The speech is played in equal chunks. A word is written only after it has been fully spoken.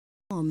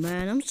Oh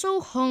man, I'm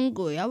so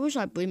hungry. I wish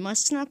I'd bring my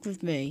snack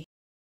with me.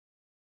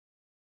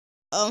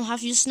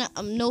 Have your snack?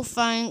 No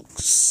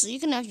thanks. You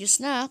can have your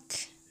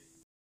snack.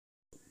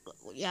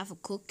 You have a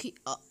cookie?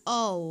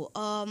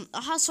 I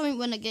have something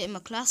when I get in my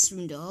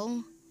classroom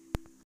though.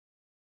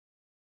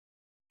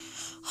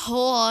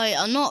 Alright,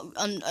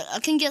 I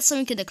can get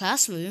something in the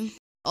classroom.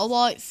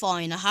 Alright,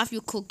 fine. I have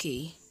your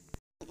cookie.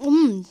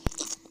 It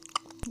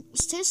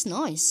tastes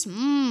nice.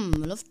 I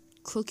love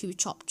cookie with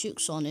chopped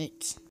chicks on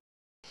it.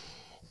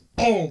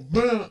 Oh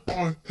man,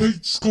 I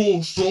hate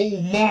school so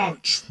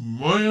much,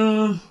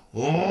 man.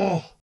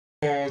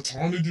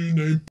 Time to do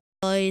name.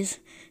 Guys,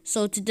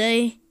 so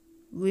today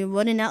we're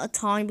running out of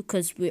time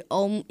because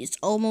it's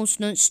almost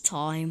lunch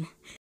time.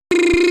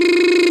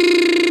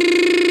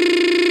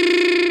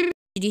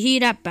 Did you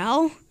hear that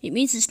bell? It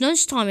means it's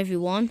lunchtime,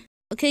 everyone.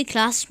 Okay,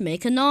 class,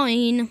 make a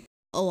 9.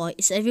 Alright,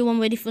 is everyone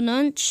ready for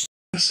lunch?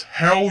 Yes,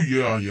 hell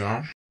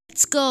yeah.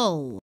 Let's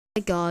go.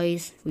 Hey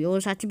guys, we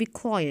always have to be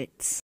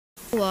quiet.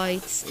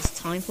 Alright, it's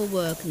time for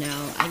work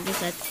now. I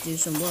just have to do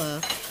some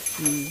work.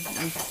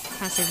 And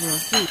pass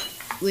everyone's food.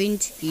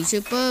 Wind, here's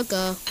your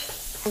burger.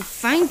 Oh,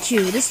 thank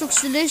you. This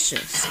looks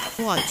delicious.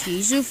 Right,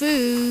 here's your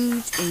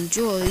food.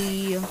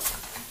 Enjoy.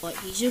 Right,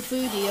 here's your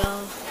food here.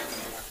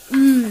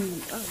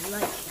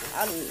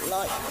 I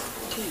like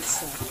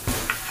pizza.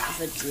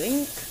 With a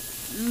drink.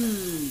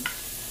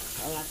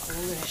 I like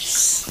all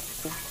this.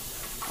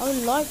 I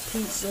like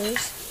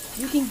pizzas.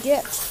 You can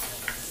get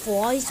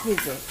fries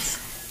with it.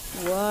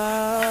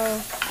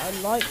 Wow, I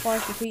like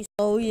fries with pizza.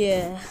 Oh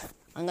yeah.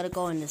 I'm gonna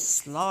go on the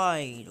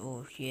slide.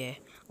 Oh yeah.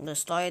 I'm gonna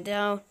slide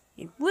down.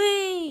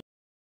 Whee!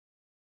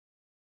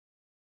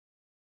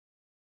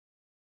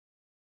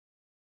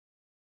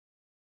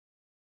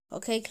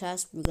 Okay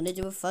class, we're gonna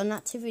do a fun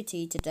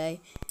activity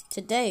today.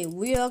 Today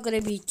we are gonna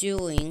be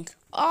doing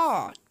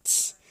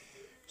art.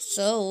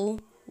 So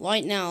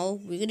right now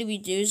we're gonna be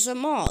doing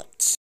some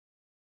art.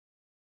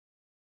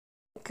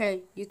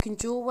 Okay, you can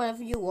draw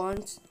whatever you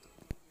want.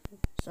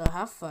 So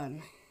have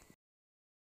fun.